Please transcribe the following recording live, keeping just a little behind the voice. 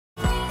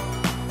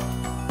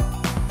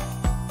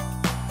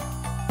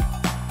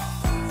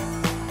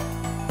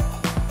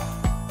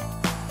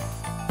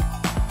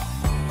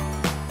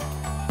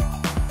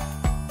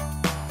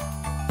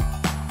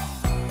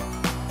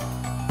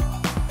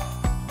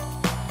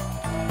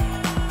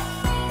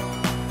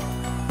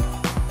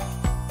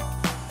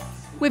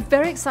We're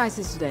very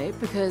excited today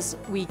because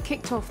we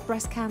kicked off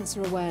Breast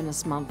Cancer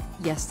Awareness Month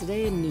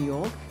yesterday in New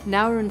York.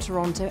 Now we're in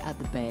Toronto at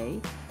the Bay,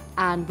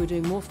 and we're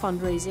doing more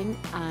fundraising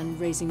and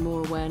raising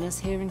more awareness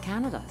here in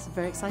Canada. It's a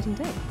very exciting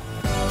day.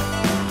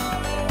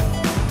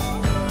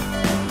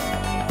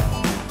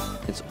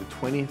 It's the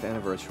 20th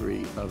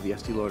anniversary of the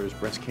Estee Lauder's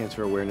Breast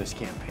Cancer Awareness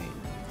Campaign.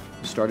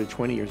 It started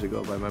 20 years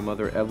ago by my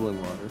mother,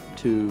 Evelyn Lauder,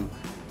 to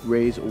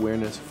raise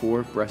awareness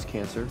for breast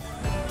cancer.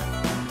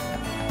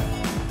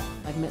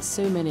 I've met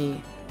so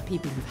many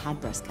people who've had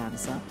breast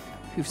cancer,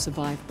 who've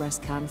survived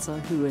breast cancer,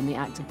 who are in the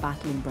act of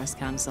battling breast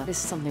cancer.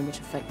 This is something which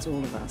affects all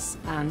of us.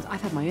 And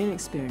I've had my own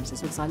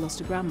experiences because I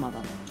lost a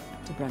grandmother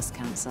to breast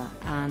cancer,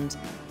 and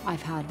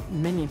I've had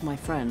many of my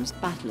friends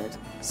battle it.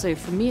 So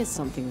for me, it's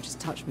something which has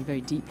touched me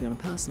very deeply on a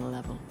personal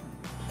level.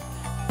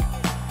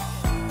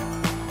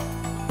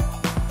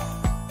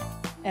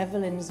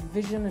 Evelyn's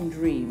vision and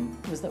dream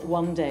was that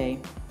one day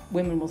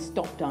women will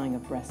stop dying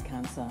of breast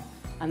cancer.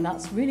 And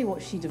that's really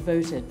what she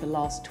devoted the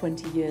last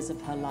 20 years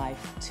of her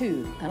life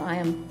to. And I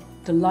am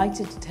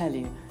delighted to tell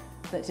you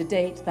that to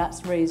date,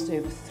 that's raised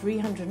over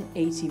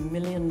 $380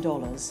 million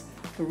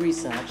for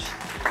research.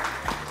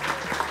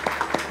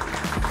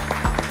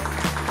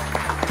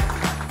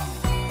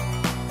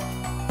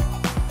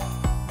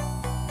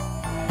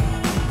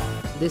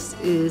 This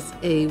is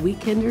a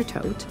weekender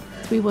tote.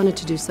 We wanted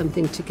to do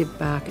something to give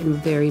back in a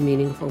very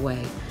meaningful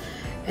way.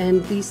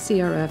 And the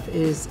CRF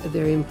is a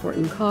very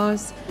important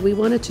cause. We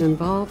wanted to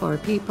involve our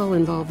people,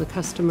 involve the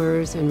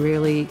customers, and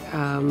really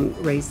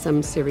raise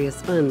some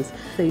serious funds.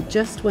 They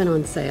just went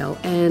on sale,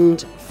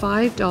 and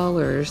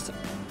 $5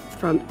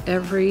 from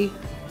every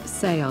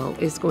sale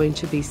is going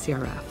to be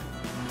CRF.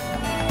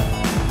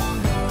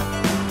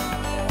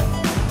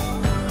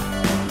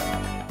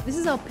 This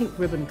is our pink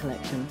ribbon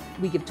collection.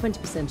 We give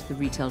 20% of the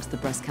retail to the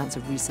Breast Cancer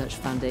Research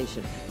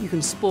Foundation. You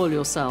can spoil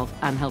yourself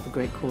and help a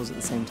great cause at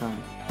the same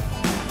time.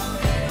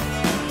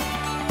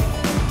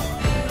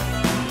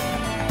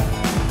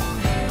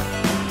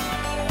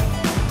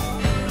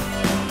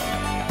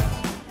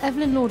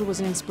 Evelyn Lauder was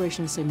an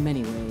inspiration in so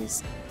many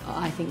ways.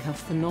 I think her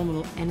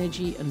phenomenal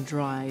energy and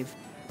drive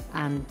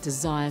and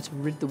desire to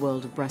rid the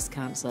world of breast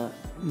cancer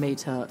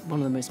made her one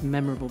of the most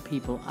memorable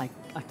people I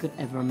could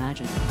ever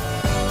imagine.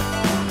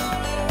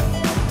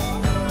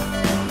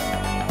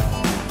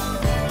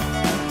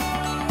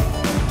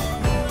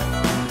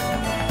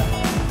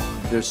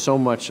 There's so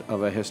much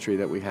of a history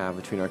that we have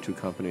between our two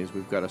companies.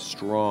 We've got a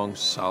strong,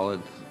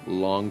 solid,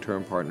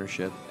 long-term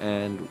partnership,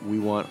 and we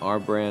want our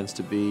brands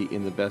to be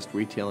in the best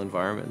retail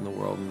environment in the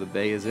world, and the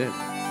Bay is it.